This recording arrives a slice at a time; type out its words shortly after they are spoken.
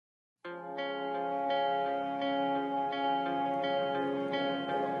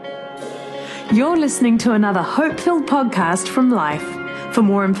You're listening to another hope-filled podcast from Life. For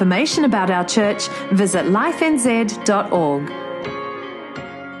more information about our church, visit lifenz.org.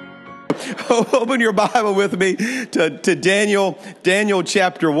 Open your Bible with me to Daniel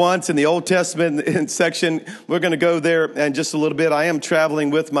chapter 1. It's in the Old Testament section. We're going to go there in just a little bit. I am traveling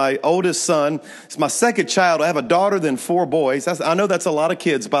with my oldest son. It's my second child. I have a daughter, then 4 boys. I know that's a lot of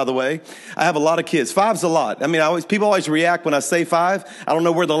kids, by the way. I have a lot of kids. 5's a lot. I mean, people always react when I say 5. I don't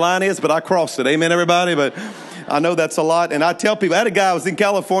know where the line is, but I crossed it. Amen, everybody? But I know that's a lot. And I tell people, I had a guy, I was in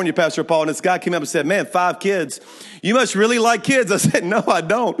California, Pastor Paul, and this guy came up and said, man, 5 kids. You must really like kids. I said, no, I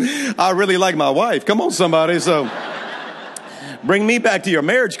don't. I really like my wife. Come on, somebody. So bring me back to your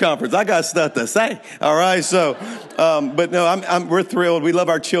marriage conference. I got stuff to say. All right. So, but no, we're thrilled. We love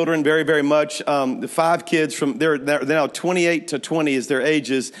our children very, very much. The 5 kids they're now 28 to 20 is their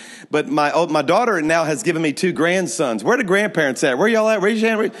ages. But my daughter now has given me 2 grandsons. Where are the grandparents at? Where y'all at? Raise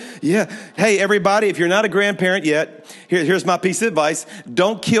your hand. Yeah. Hey, everybody, if you're not a grandparent yet, here's my piece of advice.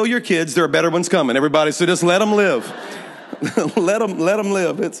 Don't kill your kids. There are better ones coming, everybody. So just let them live. let them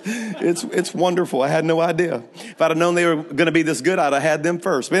live. It's wonderful. I had no idea. If I'd have known they were going to be this good, I'd have had them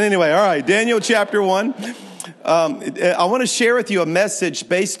first. But anyway, all right. Daniel chapter 1. I want to share with you a message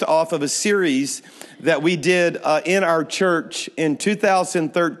based off of a series that we did in our church in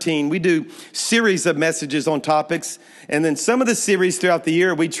 2013. We do series of messages on topics. And then some of the series throughout the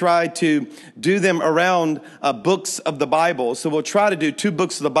year, we try to do them around books of the Bible. So we'll try to do 2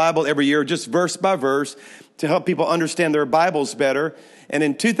 books of the Bible every year, just verse by verse, to help people understand their Bibles better. And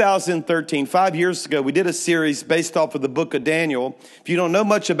in 2013, 5 years ago, we did a series based off of the book of Daniel. If you don't know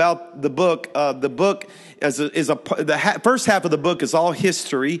much about the book the first half of the book is all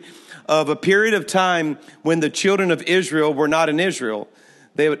history of a period of time when the children of Israel were not in Israel.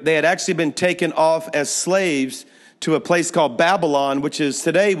 They had actually been taken off as slaves to a place called Babylon, which is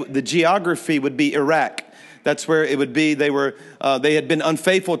today, the geography would be Iraq. That's where it would be. They had been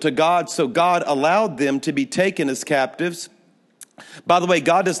unfaithful to God, so God allowed them to be taken as captives. By the way,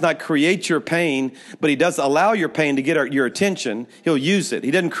 God does not create your pain, but he does allow your pain to get your attention. He'll use it. He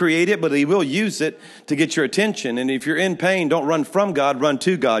doesn't create it, but he will use it to get your attention. And if you're in pain, don't run from God, run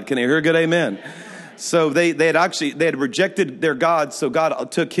to God. Can I hear a good amen? So they had rejected their God, so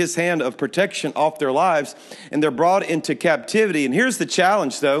God took his hand of protection off their lives, and they're brought into captivity. And here's the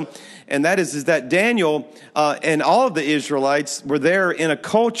challenge, though, and that is that Daniel and all of the Israelites were there in a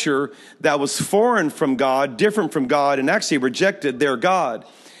culture that was foreign from God, different from God, and actually rejected their God.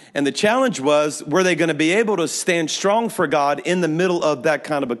 And the challenge was, were they going to be able to stand strong for God in the middle of that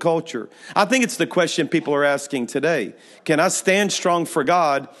kind of a culture? I think it's the question people are asking today. Can I stand strong for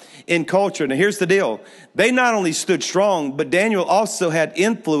God in culture? Now, here's the deal. They not only stood strong, but Daniel also had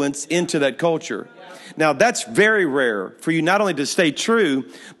influence into that culture. Now, that's very rare for you not only to stay true,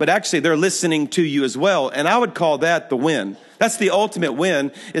 but actually they're listening to you as well. And I would call that the win. That's the ultimate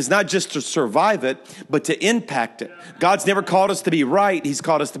win, is not just to survive it, but to impact it. God's never called us to be right. He's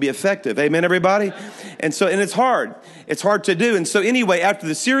called us to be effective. Amen, everybody? And it's hard. It's hard to do. And so anyway, after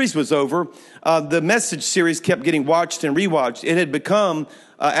the series was over, the message series kept getting watched and rewatched. It had become,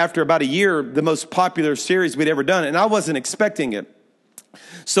 after about a year, the most popular series we'd ever done. And I wasn't expecting it.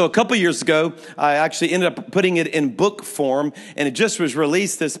 So a couple years ago, I actually ended up putting it in book form, and it just was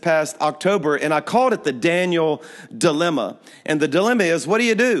released this past October, and I called it the Daniel Dilemma. And the dilemma is, what do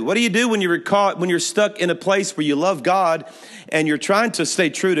you do? What do you do when you're caught, when you're stuck in a place where you love God and you're trying to stay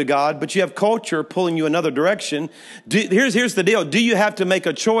true to God, but you have culture pulling you another direction? Here's the deal. Do you have to make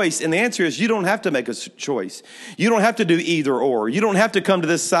a choice? And the answer is, you don't have to make a choice. You don't have to do either or. You don't have to come to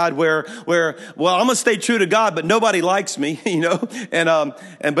this side where well, I'm going to stay true to God, but nobody likes me,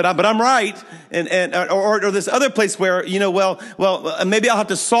 but I'm right. Or this other place where, maybe I'll have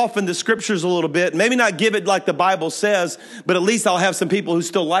to soften the scriptures a little bit, maybe not give it like the Bible says, but at least I'll have some people who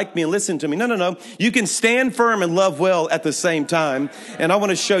still like me and listen to me. No. You can stand firm and love well at the same time. And I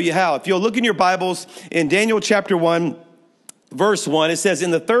want to show you how. If you'll look in your Bibles in Daniel chapter 1, verse 1, it says, in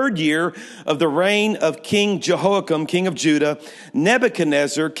the 3rd year of the reign of King Jehoiakim, king of Judah,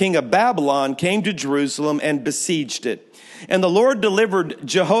 Nebuchadnezzar, king of Babylon, came to Jerusalem and besieged it. And the Lord delivered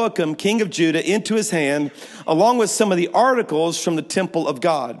Jehoiakim, king of Judah, into his hand, along with some of the articles from the temple of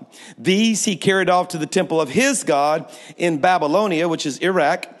God. These he carried off to the temple of his God in Babylonia, which is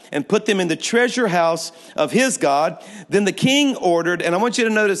Iraq, and put them in the treasure house of his God. Then the king ordered, and I want you to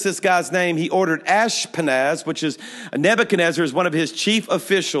notice this guy's name. He ordered Ashpenaz, which is Nebuchadnezzar, is one of his chief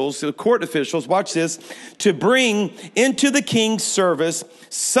officials, the court officials, watch this, to bring into the king's service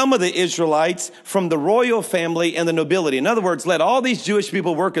some of the Israelites from the royal family and the nobility. In other words, let all these Jewish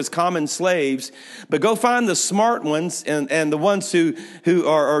people work as common slaves, but go find the smart ones and the ones who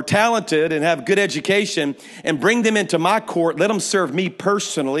are talented and have good education and bring them into my court. Let them serve me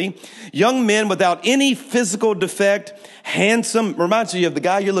personally. Young men without any physical defect, handsome, reminds you of the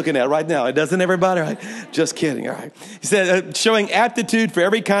guy you're looking at right now. It doesn't, everybody? Right? Just kidding. All right. He said, showing aptitude for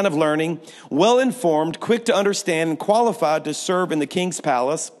every kind of learning, well-informed, quick to understand, and qualified to serve in the king's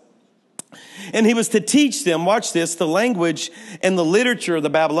palace. And he was to teach them, watch this, the language and the literature of the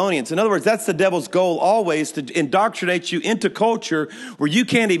Babylonians. In other words, that's the devil's goal always, to indoctrinate you into culture where you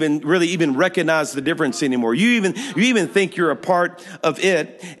can't even recognize the difference anymore. You even think you're a part of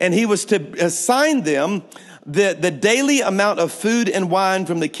it. And he was to assign them the daily amount of food and wine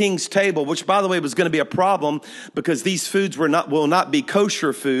from the king's table, which, by the way, was going to be a problem because these foods will not be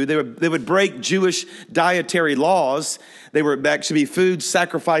kosher food. They would break Jewish dietary laws. They were actually be food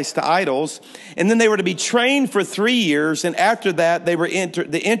sacrificed to idols. And then they were to be trained for 3 years. And after that, they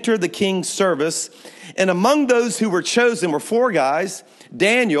enter the king's service. And among those who were chosen were 4 guys: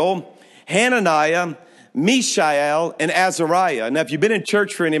 Daniel, Hananiah, Mishael, and Azariah. Now, if you've been in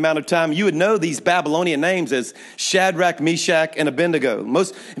church for any amount of time, you would know these Babylonian names as Shadrach, Meshach, and Abednego.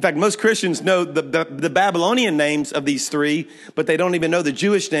 Most Christians know the Babylonian names of these 3, but they don't even know the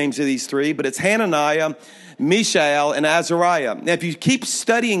Jewish names of these 3. But it's Hananiah, Mishael, and Azariah. Now, if you keep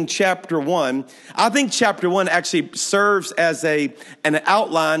studying chapter 1, I think chapter 1 actually serves as an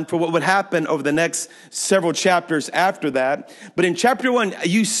outline for what would happen over the next several chapters after that. But in chapter 1,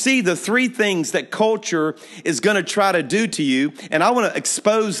 you see the 3 things that culture is going to try to do to you. And I want to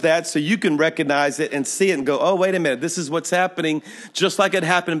expose that so you can recognize it and see it and go, oh, wait a minute, this is what's happening just like it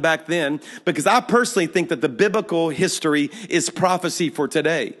happened back then. Because I personally think that the biblical history is prophecy for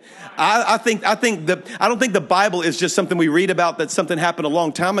today. I don't think the Bible is just something we read about that something happened a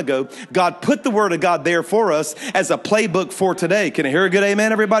long time ago. God put the word of God there for us as a playbook for today. Can I hear a good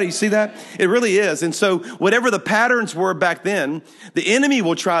amen, everybody? You see that? It really is. And so whatever the patterns were back then, the enemy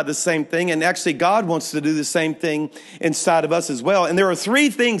will try the same thing. And actually God wants to do the same thing inside of us as well. And there are 3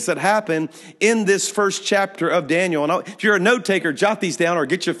 things that happen in this first chapter of Daniel. And if you're a note taker, jot these down or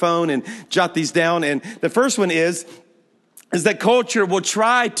get your phone and jot these down. And the first one is that culture will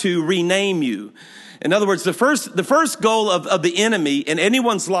try to rename you. In other words, the first goal of the enemy in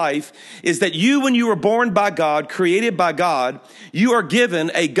anyone's life is that when you were born by God, created by God, you are given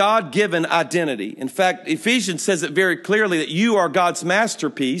a God-given identity. In fact, Ephesians says it very clearly that you are God's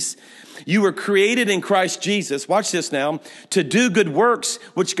masterpiece. You were created in Christ Jesus, watch this now, to do good works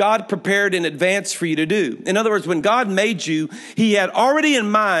which God prepared in advance for you to do. In other words, when God made you, he had already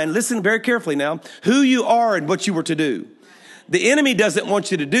in mind, listen very carefully now, who you are and what you were to do. The enemy doesn't want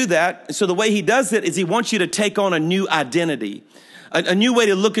you to do that. So the way he does it is he wants you to take on a new identity, a new way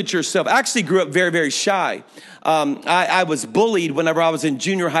to look at yourself. I actually grew up very, very shy. I was bullied whenever I was in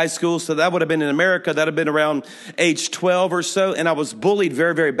junior high school. So that would have been in America. That would have been around age 12 or so. And I was bullied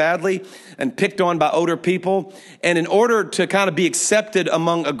very, very badly and picked on by older people. And in order to kind of be accepted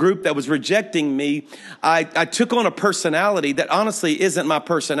among a group that was rejecting me, I took on a personality that honestly isn't my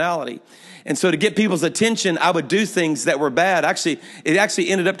personality. And so to get people's attention, I would do things that were bad. It actually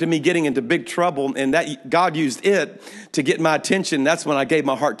ended up to me getting into big trouble, and that God used it to get my attention. That's when I gave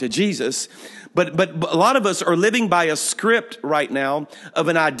my heart to Jesus. But a lot of us are living by a script right now of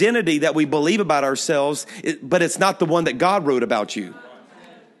an identity that we believe about ourselves, but it's not the one that God wrote about you.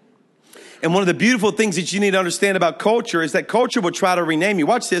 And one of the beautiful things that you need to understand about culture is that culture will try to rename you.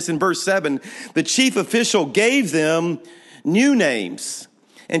 Watch this in verse 7. The chief official gave them new names.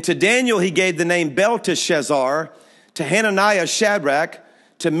 And to Daniel, he gave the name Belteshazzar, to Hananiah, Shadrach,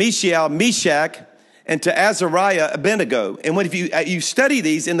 to Mishael, Meshach, and to Azariah, Abednego. And when you study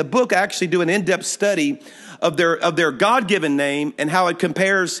these in the book, I actually do an in-depth study of their God-given name and how it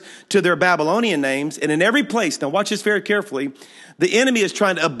compares to their Babylonian names. And in every place, now watch this very carefully, the enemy is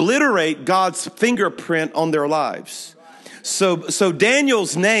trying to obliterate God's fingerprint on their lives. So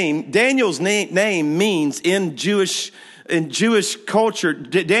Daniel's name means in Jewish culture,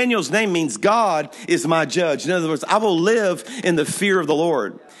 Daniel's name means God is my judge. In other words, I will live in the fear of the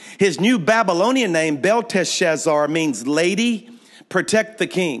Lord. His new Babylonian name, Belteshazzar, means lady, protect the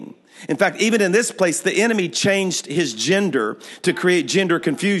king. In fact, even in this place, the enemy changed his gender to create gender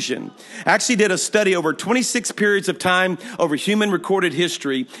confusion. I actually did a study over 26 periods of time over human recorded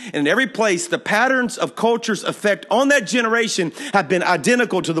history. And in every place, the patterns of culture's effect on that generation have been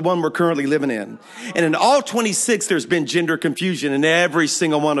identical to the one we're currently living in. And in all 26, there's been gender confusion in every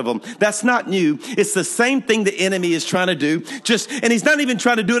single one of them. That's not new. It's the same thing the enemy is trying to do. And he's not even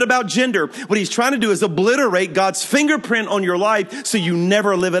trying to do it about gender. What he's trying to do is obliterate God's fingerprint on your life so you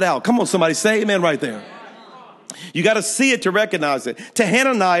never live it out. Come on, somebody say amen right there. You got to see it to recognize it. To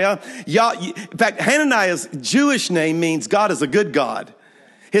Hananiah, in fact, Hananiah's Jewish name means God is a good God.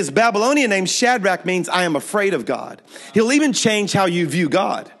 His Babylonian name, Shadrach, means I am afraid of God. He'll even change how you view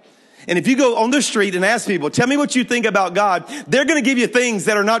God. And if you go on the street and ask people, tell me what you think about God, they're going to give you things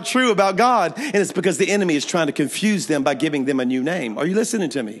that are not true about God. And it's because the enemy is trying to confuse them by giving them a new name. Are you listening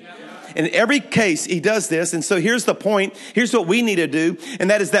to me? In every case, he does this. And so here's the point. Here's what we need to do. And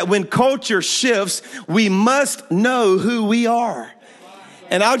that is that when culture shifts, we must know who we are.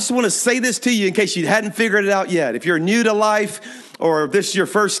 And I just want to say this to you in case you hadn't figured it out yet. If you're new to life, or if this is your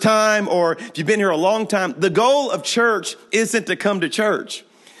first time, or if you've been here a long time, the goal of church isn't to come to church.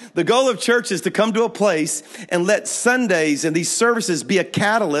 The goal of church is to come to a place and let Sundays and these services be a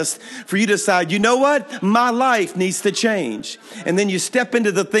catalyst for you to decide, you know what? My life needs to change. And then you step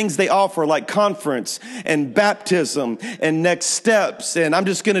into the things they offer, like conference and baptism and next steps. And I'm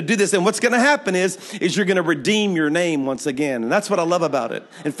just going to do this. And what's going to happen is you're going to redeem your name once again. And that's what I love about it.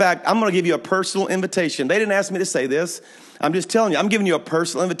 In fact, I'm going to give you a personal invitation. They didn't ask me to say this. I'm just telling you, I'm giving you a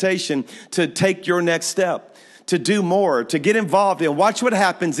personal invitation to take your next step, to do more, to get involved. And watch what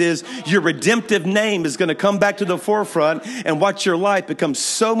happens is your redemptive name is going to come back to the forefront, and watch your life become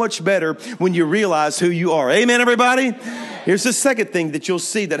so much better when you realize who you are. Amen, everybody? Here's the second thing that you'll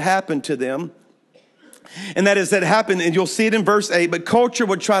see that happened to them. And that is that happened, and you'll see it in verse 8, but culture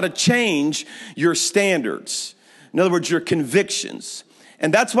would try to change your standards. In other words, your convictions.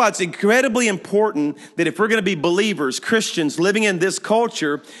 And that's why it's incredibly important that if we're going to be believers, Christians living in this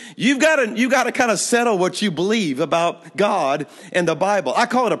culture, you've got to kind of settle what you believe about God and the Bible. I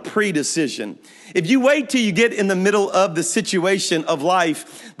call it a pre-decision. If you wait till you get in the middle of the situation of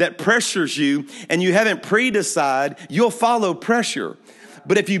life that pressures you and you haven't pre-decided, you'll follow pressure.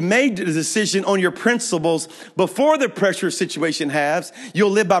 But if you made the decision on your principles before the pressure situation has,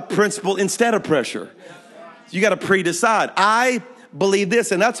 you'll live by principle instead of pressure. You got to pre-decide. I believe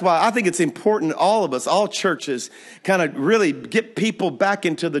this. And that's why I think it's important, all of us, all churches, kind of really get people back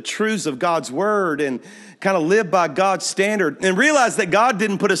into the truths of God's word and kind of live by God's standard and realize that God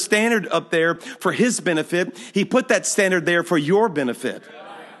didn't put a standard up there for his benefit. He put that standard there for your benefit.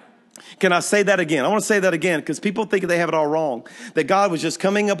 Can I say that again? I want to say that again because people think they have it all wrong. That God was just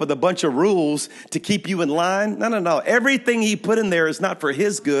coming up with a bunch of rules to keep you in line. No. Everything he put in there is not for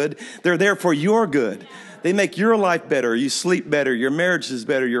his good. They're there for your good. They make your life better. You sleep better. Your marriage is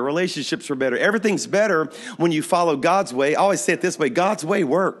better. Your relationships are better. Everything's better when you follow God's way. I always say it this way. God's way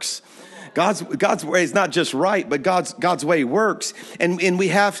works. God's way is not just right, but God's way works. And we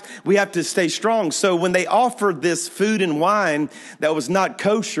have to stay strong. So when they offered this food and wine that was not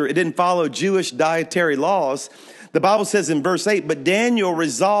kosher, it didn't follow Jewish dietary laws. The Bible says in verse 8, but Daniel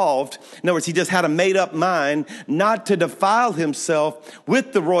resolved, in other words, he just had a made up mind not to defile himself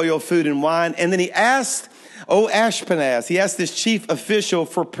with the royal food and wine. And then he asked, Ashpenaz, he asked this chief official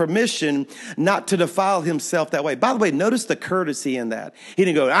for permission not to defile himself that way. By the way, notice the courtesy in that. He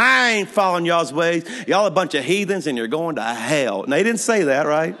didn't go, I ain't following y'all's ways. Y'all a bunch of heathens and you're going to hell. Now, he didn't say that,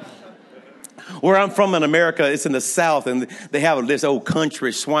 right? Where I'm from in America, it's in the South, and they have this old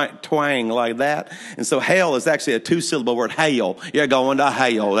country twang like that. And so hell is actually a two-syllable word, hail. You're going to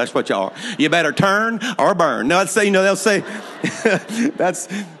hell. That's what you are. You better turn or burn. Now, they'll say,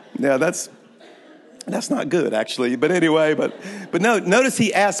 that's not good, actually. But anyway, but no, notice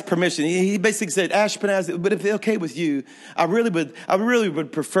he asked permission. He basically said, Ashpenaz, but if it's okay with you, I really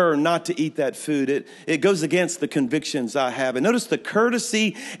would prefer not to eat that food. It goes against the convictions I have. And notice the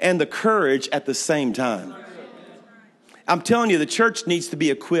courtesy and the courage at the same time. I'm telling you, the church needs to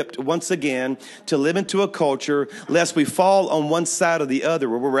be equipped once again to live into a culture, lest we fall on one side or the other,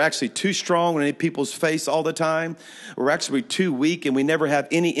 where we're actually too strong in people's face all the time. We're actually too weak, and we never have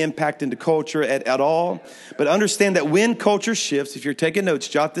any impact into culture at all. But understand that when culture shifts, if you're taking notes,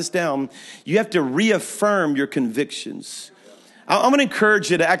 jot this down, you have to reaffirm your convictions. I'm going to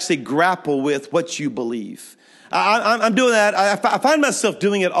encourage you to actually grapple with what you believe. I'm doing that. I find myself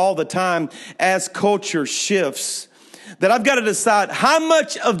doing it all the time as culture shifts. That I've got to decide how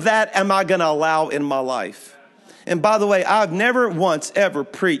much of that am I going to allow in my life. And by the way, I've never once ever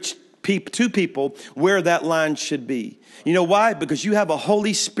preached to people where that line should be. You know why? Because you have a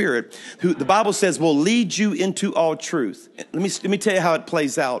Holy Spirit who the Bible says will lead you into all truth. Let me tell you how it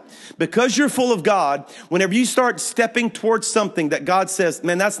plays out. Because you're full of God, whenever you start stepping towards something that God says,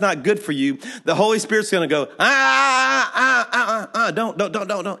 man, that's not good for you, the Holy Spirit's going to go, don't.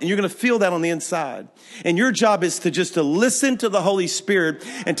 And you're going to feel that on the inside. And your job is to listen to the Holy Spirit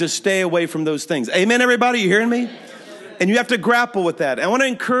and to stay away from those things. Amen, everybody? You hearing me? And you have to grapple with that. I want to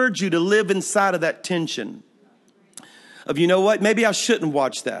encourage you to live inside of that tension of, you know what, maybe I shouldn't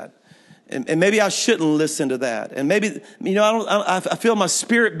watch that. And maybe I shouldn't listen to that. And maybe, I feel my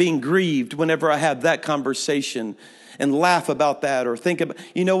spirit being grieved whenever I have that conversation and laugh about that or think about,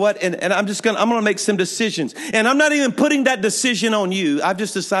 you know what? And I'm going to make some decisions. And I'm not even putting that decision on you. I've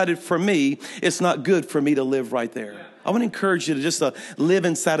just decided for me, it's not good for me to live right there. I want to encourage you to just live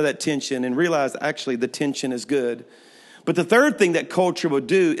inside of that tension and realize actually the tension is good. But the third thing that culture will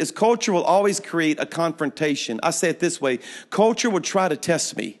do is culture will always create a confrontation. I say it this way. Culture will try to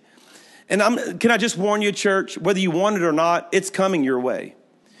test me. And can I just warn you, church, whether you want it or not, it's coming your way.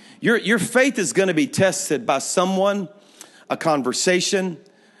 Your faith is going to be tested by someone, a conversation.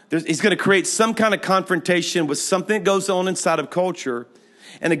 He's going to create some kind of confrontation with something that goes on inside of culture.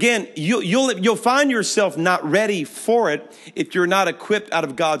 And again, you'll find yourself not ready for it if you're not equipped out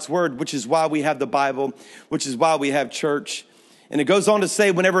of God's word, which is why we have the Bible, which is why we have church. And it goes on to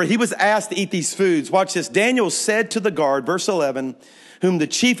say, whenever he was asked to eat these foods, watch this, Daniel said to the guard, verse 11, whom the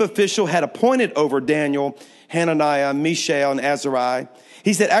chief official had appointed over Daniel, Hananiah, Mishael, and Azariah.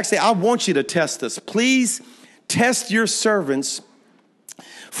 He said, actually, I want you to test us. Please test your servants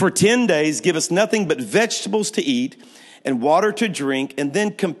for 10 days. Give us nothing but vegetables to eat and water to drink, and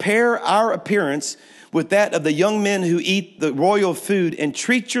then compare our appearance with that of the young men who eat the royal food, and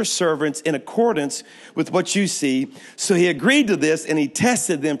treat your servants in accordance with what you see. So he agreed to this, and he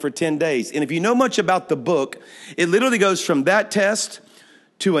tested them for 10 days. And if you know much about the book, it literally goes from that test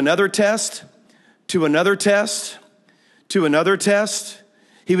to another test, to another test, to another test.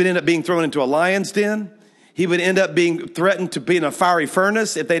 He would end up being thrown into a lion's den. He would end up being threatened to be in a fiery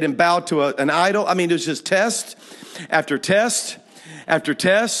furnace if they didn't bow to an idol. I mean, it was just test after test after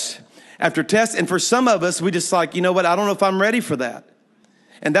test after test. And for some of us, we just like, you know what? I don't know if I'm ready for that.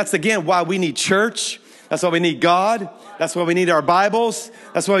 And that's, again, why we need church. That's why we need God. That's why we need our Bibles.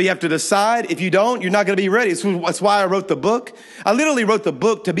 That's why you have to decide. If you don't, you're not going to be ready. That's why I wrote the book. I literally wrote the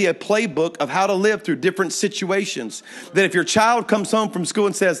book to be a playbook of how to live through different situations. That if your child comes home from school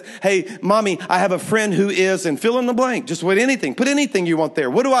and says, hey, mommy, I have a friend who is, and fill in the blank, just with anything, put anything you want there.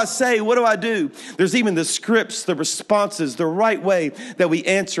 What do I say? What do I do? There's even the scripts, the responses, the right way that we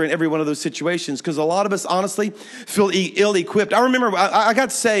answer in every one of those situations. Because a lot of us, honestly, feel ill-equipped. I remember I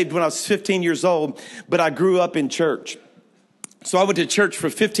got saved when I was 15 years old, but I grew up in church. So I went to church for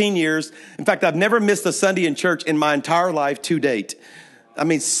 15 years. In fact, I've never missed a Sunday in church in my entire life to date. I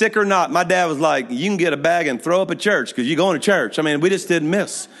mean, sick or not, my dad was like, you can get a bag and throw up at church because you're going to church. I mean, we just didn't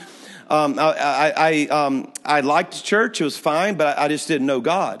miss. I liked church. It was fine, but I just didn't know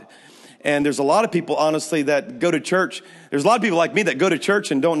God. And there's a lot of people, honestly, that go to church. There's a lot of people like me that go to church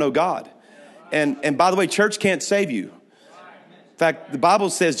and don't know God. And by the way, church can't save you. In fact, the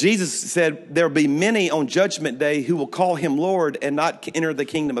Bible says, Jesus said, there will be many on judgment day who will call him Lord and not enter the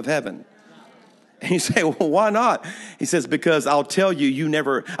kingdom of heaven. And you say, well, why not? He says, because I'll tell you,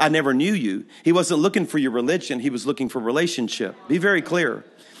 I never knew you. He wasn't looking for your religion. He was looking for relationship. Be very clear.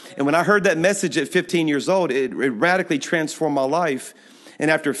 And when I heard that message at 15 years old, it radically transformed my life.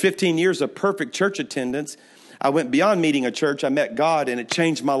 And after 15 years of perfect church attendance, I went beyond meeting a church. I met God, and it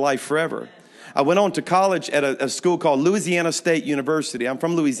changed my life forever. I went on to college at a school called Louisiana State University. I'm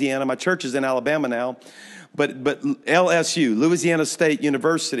from Louisiana. My church is in Alabama now. But LSU, Louisiana State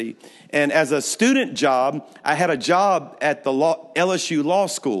University. And as a student job, I had a job at the LSU Law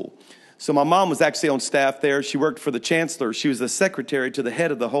School. So my mom was actually on staff there. She worked for the chancellor. She was the secretary to the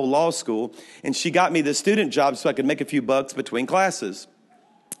head of the whole law school. And she got me the student job so I could make a few bucks between classes.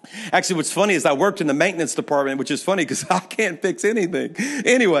 Actually, what's funny is I worked in the maintenance department, which is funny because I can't fix anything.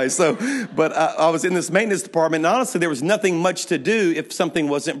 Anyway, but I was in this maintenance department, and honestly, there was nothing much to do if something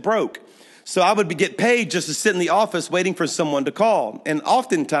wasn't broke. So I would get paid just to sit in the office waiting for someone to call. And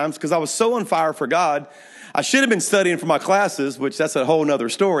oftentimes, because I was so on fire for God, I should have been studying for my classes, which that's a whole nother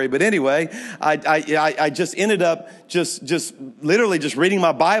story. But anyway, I just ended up just literally just reading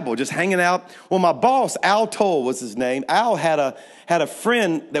my Bible, just hanging out. Well, my boss, Al Toll was his name. Al had a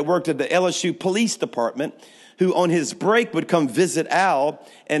friend that worked at the LSU police department who on his break would come visit Al,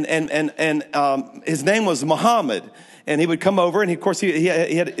 and his name was Muhammad. And he would come over, and of course, he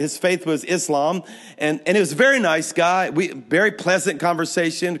had, his faith was Islam. And he was a very nice guy. Very pleasant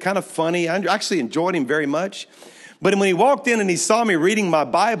conversation, kind of funny. I actually enjoyed him very much. But when he walked in and he saw me reading my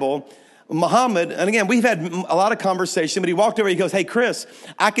Bible, Muhammad, and again, we've had a lot of conversation, but he walked over, he goes, "Hey, Chris,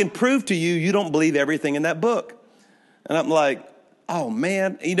 I can prove to you, you don't believe everything in that book." And I'm like, oh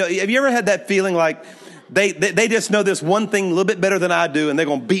man, have you ever had that feeling like they just know this one thing a little bit better than I do, and they're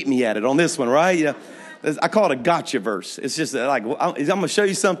going to beat me at it on this one, right? I call it a gotcha verse. It's just like, I'm going to show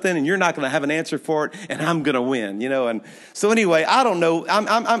you something, and you're not going to have an answer for it, and I'm going to win, And so anyway, I don't know.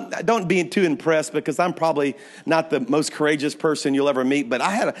 Don't be too impressed, because I'm probably not the most courageous person you'll ever meet. But I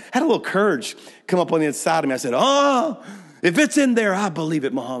had a little courage come up on the inside of me. I said, if it's in there, I believe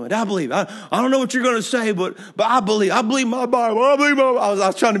it, Muhammad. I believe it. I don't know what you're going to say, but I believe my Bible. I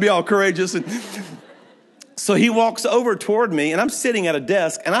was trying to be all courageous. And so he walks over toward me, and I'm sitting at a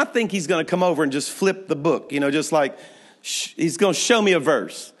desk, and I think he's going to come over and just flip the book, just like he's going to show me a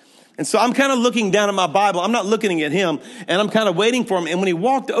verse. And so I'm kind of looking down at my Bible. I'm not looking at him, and I'm kind of waiting for him. And when he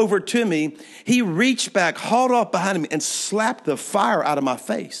walked over to me, he reached back, hauled off behind me, and slapped the fire out of my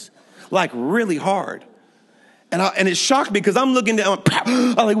face, like really hard. And it shocked me, because I'm looking down.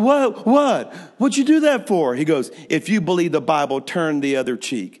 I'm like, what? What'd you do that for? He goes, "If you believe the Bible, turn the other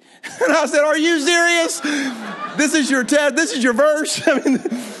cheek." And I said, "Are you serious? This is your test? This is your verse? I mean,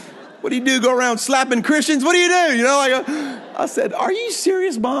 what do you do? Go around slapping Christians? What do you do?" I said, "Are you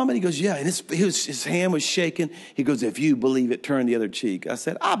serious, Mom?" And he goes, "Yeah." And his hand was shaking. He goes, "If you believe it, turn the other cheek." I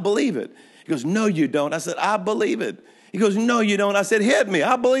said, "I believe it." He goes, "No, you don't." I said, "I believe it." He goes, "No, you don't." I said, "Hit me."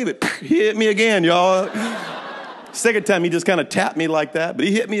 I believe it. He hit me again, y'all. Second time, he just kind of tapped me like that, but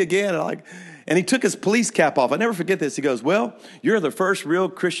he hit me again. And he took his police cap off. I never forget this. He goes, "Well, you're the first real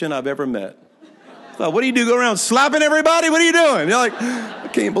Christian I've ever met." So, "What do you do? Go around slapping everybody? What are you doing?" You're like, I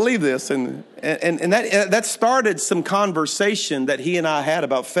can't believe this. And that started some conversation that he and I had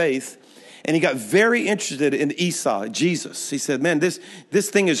about faith. And he got very interested in Isa, Jesus. He said, "Man, this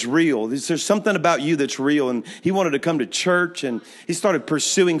thing is real. There's something about you that's real." And he wanted to come to church, and he started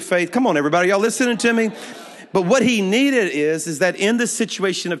pursuing faith. Come on, everybody. Y'all listening to me? But what he needed is that in this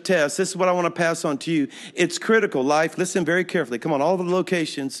situation of test, this is what I want to pass on to you. It's critical, life. Listen very carefully. Come on, all the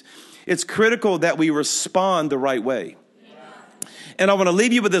locations. It's critical that we respond the right way. And I want to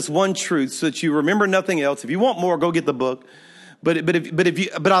leave you with this one truth so that you remember nothing else. If you want more, go get the book.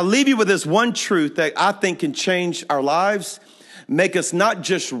 But I'll leave you with this one truth that I think can change our lives, make us not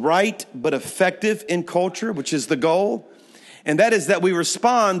just right, but effective in culture, which is the goal. And that is that we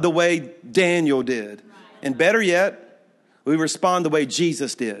respond the way Daniel did. And better yet, we respond the way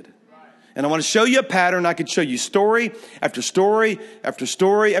Jesus did. And I want to show you a pattern. I could show you story after story after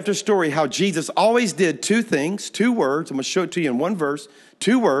story after story how Jesus always did two things, two words. I'm going to show it to you in one verse,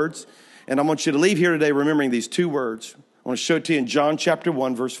 two words. And I want you to leave here today remembering these two words. I want to show it to you in John chapter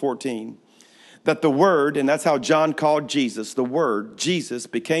 1, verse 14. That the Word, and that's how John called Jesus, the Word, Jesus,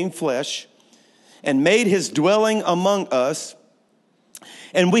 became flesh and made his dwelling among us.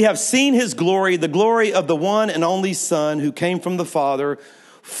 And we have seen his glory, the glory of the one and only Son who came from the Father,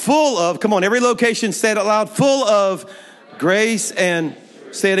 full of, come on, every location, say it out loud, full of grace and,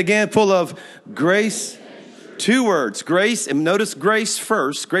 say it again, full of grace. Two words, grace, and notice grace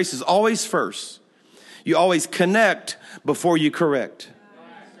first. Grace is always first. You always connect before you correct.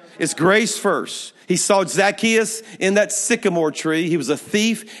 It's grace first. He saw Zacchaeus in that sycamore tree. He was a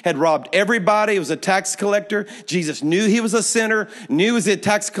thief, had robbed everybody. He was a tax collector. Jesus knew he was a sinner, knew he was a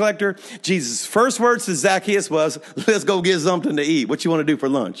tax collector. Jesus' first words to Zacchaeus was, "Let's go get something to eat. What you want to do for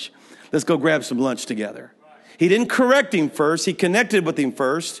lunch? Let's go grab some lunch together." He didn't correct him first. He connected with him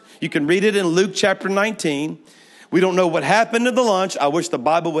first. You can read it in Luke chapter 19. We don't know what happened to the lunch. I wish the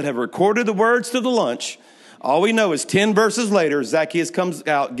Bible would have recorded the words to the lunch. All we know is 10 verses later, Zacchaeus comes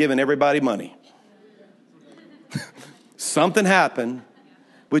out giving everybody money. Something happened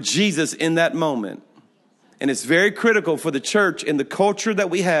with Jesus in that moment. And it's very critical for the church in the culture that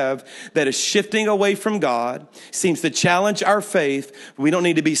we have that is shifting away from God, seems to challenge our faith. We don't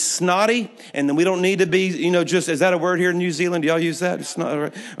need to be snotty, and then we don't need to be, just, is that a word here in New Zealand? Do y'all use that? It's not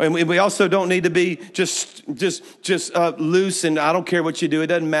right. And we also don't need to be just loose, and I don't care what you do. It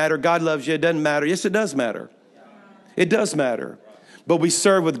doesn't matter. God loves you. It doesn't matter. Yes, it does matter. It does matter. But we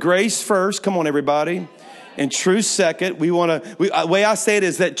serve with grace first. Come on, everybody. And truth second. The way I say it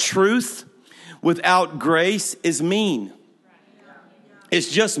is that truth without grace is mean.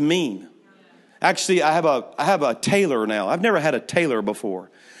 It's just mean. Actually, I have a tailor now. I've never had a tailor before.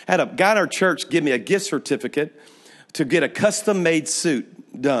 I had a guy in our church give me a gift certificate to get a custom made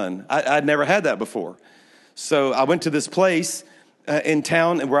suit done. I'd never had that before. So I went to this place in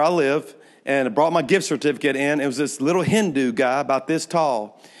town where I live, and I brought my gift certificate in. It was this little Hindu guy about this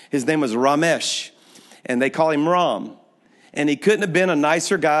tall. His name was Ramesh, and they call him Ram. And he couldn't have been a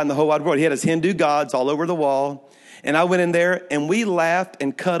nicer guy in the whole wide world. He had his Hindu gods all over the wall. And I went in there, and we laughed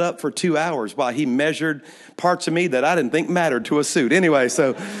and cut up for 2 hours while he measured parts of me that I didn't think mattered to a suit. Anyway,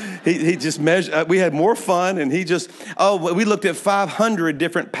 so he just measured. We had more fun, and we looked at 500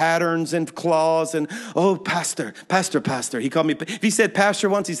 different patterns and claws. And, pastor. He called me. If he said pastor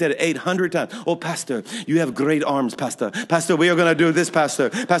once, he said it 800 times. Oh, pastor, you have great arms, pastor. Pastor, we are going to do this,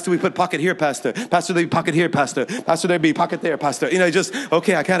 pastor. Pastor, we put pocket here, pastor. Pastor, they pocket here, pastor. Pastor, there be pocket there, pastor.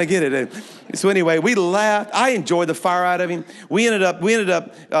 Okay, I kind of get it. And so anyway, we laughed. I enjoyed the fire out of him. We ended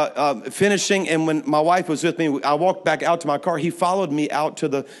up finishing, and when my wife was with me, I walked back out to my car. He followed me out to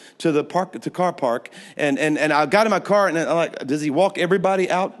the car park, and I got in my car, and I'm like, does he walk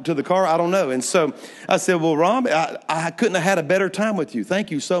everybody out to the car? I don't know. And so I said, well, Ram, I couldn't have had a better time with you. Thank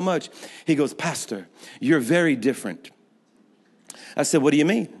you so much. He goes, Pastor, you're very different. I said, what do you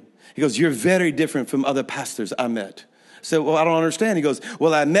mean? He goes, you're very different from other pastors I met. So, well, I don't understand. He goes,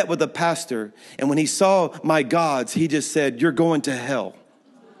 well, I met with a pastor, and when he saw my gods, he just said, you're going to hell.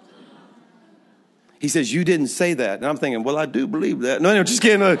 He says, you didn't say that. And I'm thinking, well, I do believe that. No, just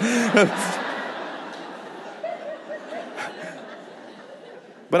kidding.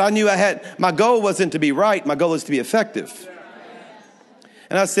 But I knew my goal wasn't to be right. My goal is to be effective.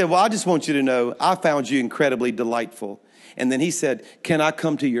 And I said, well, I just want you to know I found you incredibly delightful. And then he said, can I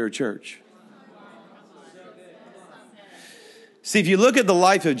come to your church? See, if you look at the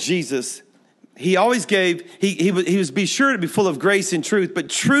life of Jesus, he always gave, he was be sure to be full of grace and truth, but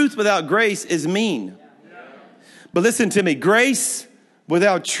truth without grace is mean. But listen to me, grace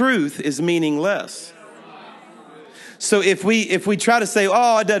without truth is meaningless. So if we try to say,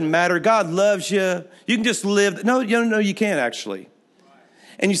 oh, it doesn't matter, God loves you, you can just live. No, you can't actually.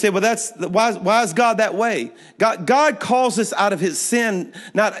 And you say, well, why is God that way? God calls us out of his sin,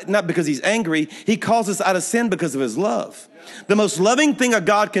 not because he's angry. He calls us out of sin because of his love. The most loving thing a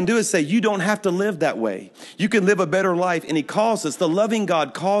God can do is say, you don't have to live that way. You can live a better life. And he calls us, the loving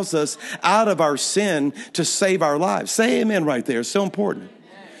God calls us out of our sin to save our lives. Say amen right there. It's so important.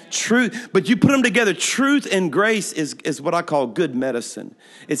 Truth, but you put them together. Truth and grace is what I call good medicine.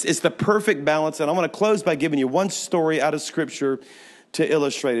 It's the perfect balance. And I want to close by giving you one story out of Scripture to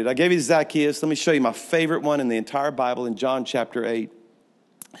illustrate it. I gave you Zacchaeus. Let me show you my favorite one in the entire Bible in John chapter 8.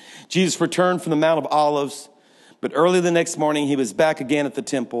 Jesus returned from the Mount of Olives, but early the next morning he was back again at the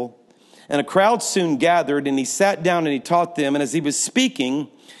temple. And a crowd soon gathered, and he sat down and he taught them. And as he was speaking,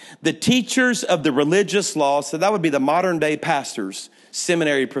 the teachers of the religious law, so that would be the modern day pastors,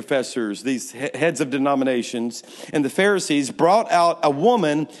 seminary professors, these heads of denominations, and the Pharisees brought out a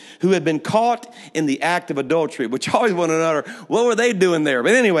woman who had been caught in the act of adultery, which I always want to know, what were they doing there?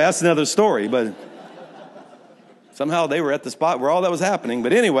 But anyway, that's another story. But somehow they were at the spot where all that was happening.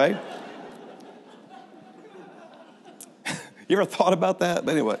 But anyway, you ever thought about that?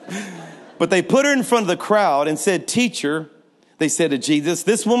 But anyway, but they put her in front of the crowd and said, "Teacher," they said to Jesus,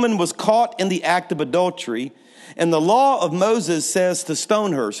 "this woman was caught in the act of adultery. And the law of Moses says to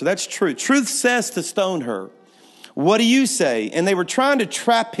stone her." So that's true. Truth says to stone her. What do you say? And they were trying to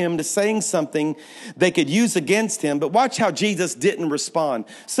trap him to saying something they could use against him. But watch how Jesus didn't respond.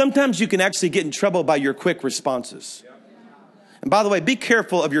 Sometimes you can actually get in trouble by your quick responses. And by the way, be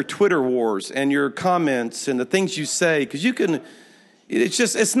careful of your Twitter wars and your comments and the things you say, because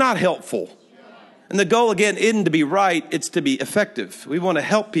it's not helpful. And the goal, again, isn't to be right. It's to be effective. We want to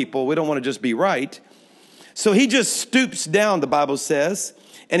help people. We don't want to just be right. So he just stoops down, the Bible says,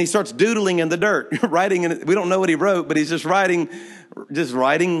 and he starts doodling in the dirt, writing. We don't know what he wrote, but he's just writing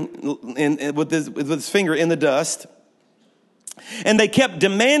with his finger in the dust. And they kept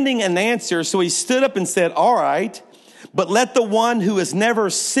demanding an answer. So he stood up and said, "All right, but let the one who has never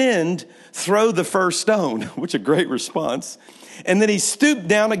sinned throw the first stone," which a great response. And then he stooped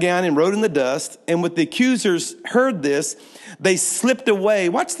down again and wrote in the dust. And when the accusers heard this, they slipped away.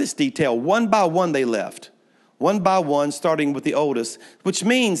 Watch this detail. One by one they left. One by one, starting with the oldest, which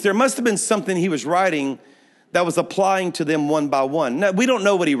means there must have been something he was writing that was applying to them one by one. Now, we don't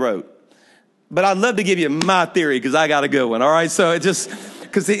know what he wrote, but I'd love to give you my theory because I got a good one. All right, so it just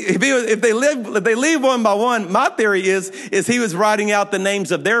because if they leave one by one, my theory is he was writing out the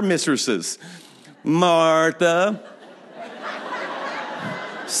names of their mistresses, Martha,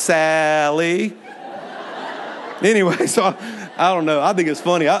 Sally. Anyway, so I don't know. I think it's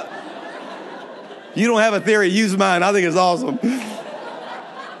funny. You don't have a theory, use mine. I think it's awesome.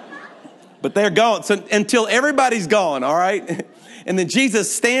 But they're gone. So until everybody's gone, all right? And then Jesus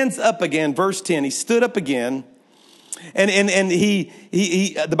stands up again, verse 10. He stood up again And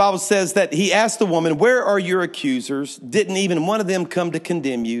the Bible says that he asked the woman, where are your accusers? Didn't even one of them come to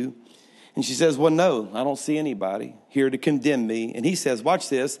condemn you? And she says, well, no, I don't see anybody here to condemn me. And he says, watch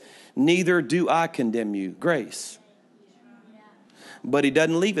this, neither do I condemn you. Grace. But he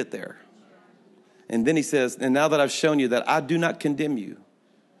doesn't leave it there. And then he says, and now that I've shown you that I do not condemn you,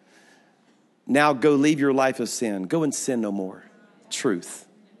 now go leave your life of sin. Go and sin no more. Truth.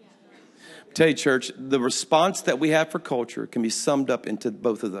 I tell you, church, the response that we have for culture can be summed up into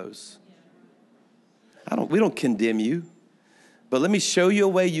both of those. We don't condemn you. But let me show you a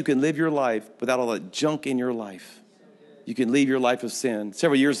way you can live your life without all that junk in your life. You can leave your life of sin.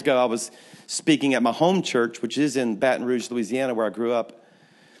 Several years ago, I was speaking at my home church, which is in Baton Rouge, Louisiana, where I grew up.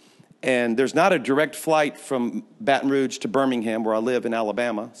 And there's not a direct flight from Baton Rouge to Birmingham, where I live in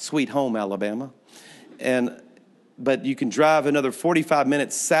Alabama, sweet home Alabama. But you can drive another 45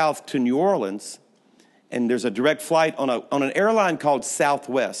 minutes south to New Orleans, and there's a direct flight on an airline called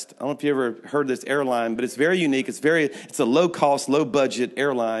Southwest. I don't know if you ever heard of this airline, but it's very unique. It's a low-cost, low-budget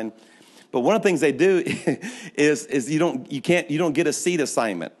airline. But one of the things they do is you don't get a seat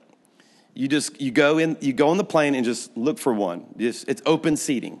assignment. You go on the plane and just look for one. It's open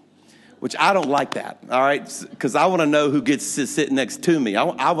seating, which I don't like that. All right, because I want to know who gets to sit next to me. I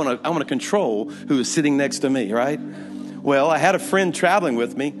want to control who is sitting next to me. Right? Well, I had a friend traveling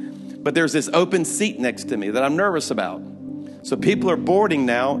with me, but there's this open seat next to me that I'm nervous about. So people are boarding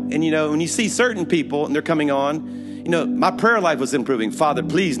now, and when you see certain people and they're coming on, my prayer life was improving. Father,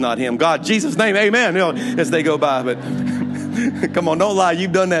 please not him. God, Jesus' name, amen. As they go by, but come on, don't lie.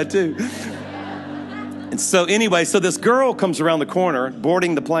 You've done that too. And so anyway, so this girl comes around the corner,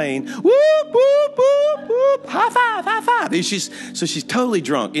 boarding the plane. Whoop, whoop, whoop, whoop. High five, high five. She's totally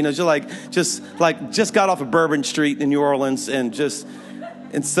drunk. Just got off of Bourbon Street in New Orleans, and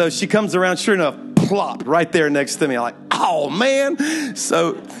so she comes around, sure enough, plop, right there next to me. I'm like, oh, man.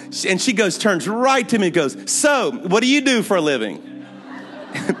 And she turns right to me and goes, so what do you do for a living?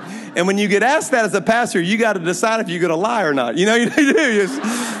 And when you get asked that as a pastor, you got to decide if you're going to lie or not. You do.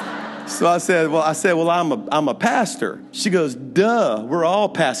 So I said, well, I'm a pastor. She goes, duh, we're all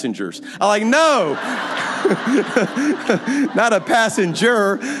passengers. I'm like, no, not a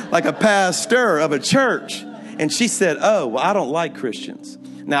passenger, like a pastor of a church. And she said, oh, well, I don't like Christians.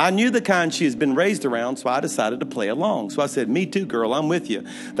 Now, I knew the kind she has been raised around, so I decided to play along. So I said, me too, girl, I'm with you.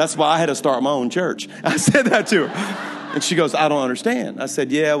 That's why I had to start my own church. I said that to her. And she goes, I don't understand. I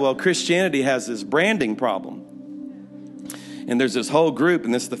said, yeah, well, Christianity has this branding problem. And there's this whole group,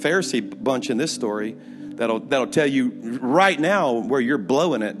 and this is the Pharisee bunch in this story, that'll tell you right now where you're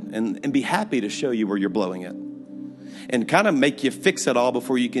blowing it and be happy to show you where you're blowing it. And kind of make you fix it all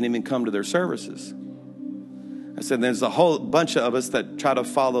before you can even come to their services. I said, there's a whole bunch of us that try to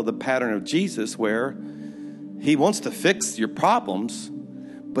follow the pattern of Jesus where he wants to fix your problems,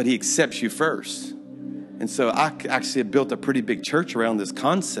 but he accepts you first. And so I actually have built a pretty big church around this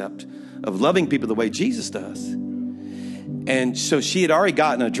concept of loving people the way Jesus does. And so she had already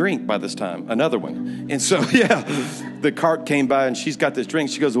gotten a drink by this time, another one. And so, the cart came by and she's got this drink.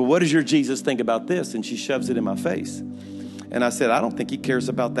 She goes, well, what does your Jesus think about this? And she shoves it in my face. And I said, I don't think he cares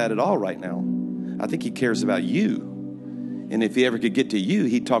about that at all right now. I think he cares about you. And if he ever could get to you,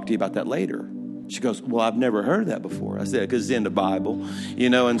 he'd talk to you about that later. She goes, well, I've never heard that before. I said, because it's in the Bible,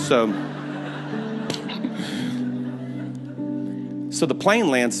 and so. So the plane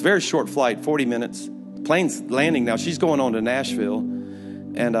lands, very short flight, 40 minutes. The plane's landing now. She's going on to Nashville.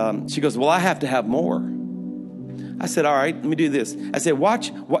 And she goes, well, I have to have more. I said, all right, let me do this. I said,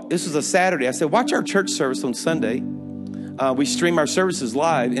 this was a Saturday. I said, watch our church service on Sunday. We stream our services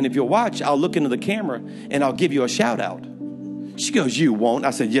live, and if you'll watch, I'll look into the camera, and I'll give you a shout-out. She goes, you won't?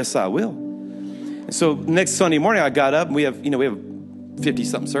 I said, yes, I will. And so next Sunday morning, I got up, and we have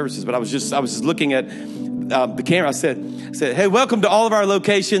 50-something services, but I was just looking at the camera. I said, hey, welcome to all of our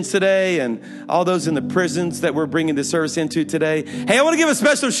locations today, and all those in the prisons that we're bringing the service into today. Hey, I want to give a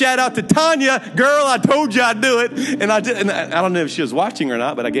special shout-out to Tanya. Girl, I told you I'd do it, and I did. And I don't know if she was watching or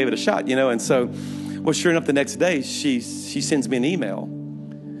not, but I gave it a shot, and so... Well, sure enough, the next day, she sends me an email.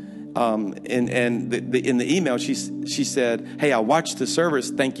 In the email, she said, hey, I watched the service.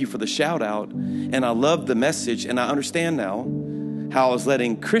 Thank you for the shout out. And I love the message. And I understand now how I was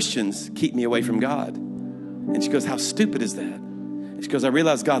letting Christians keep me away from God. And she goes, how stupid is that? And she goes, I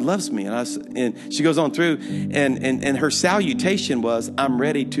realize God loves me. And she goes on through, and her salutation was, I'm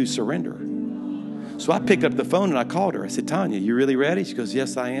ready to surrender. So I picked up the phone and I called her. I said, Tanya, you really ready? She goes,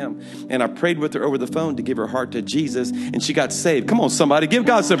 yes, I am. And I prayed with her over the phone to give her heart to Jesus, and she got saved. Come on, somebody. Give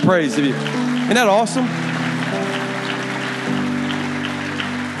God some praise. Isn't that awesome?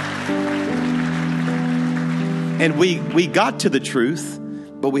 And we got to the truth,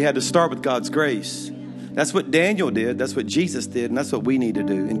 but we had to start with God's grace. That's what Daniel did. That's what Jesus did. And that's what we need to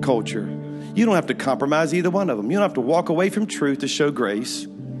do in culture. You don't have to compromise either one of them. You don't have to walk away from truth to show grace.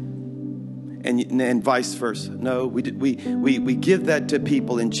 And vice versa. No, we give that to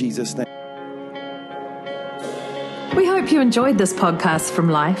people in Jesus' name. We hope you enjoyed this podcast from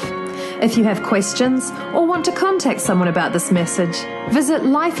Life. If you have questions or want to contact someone about this message, visit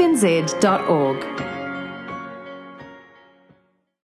lifenz.org.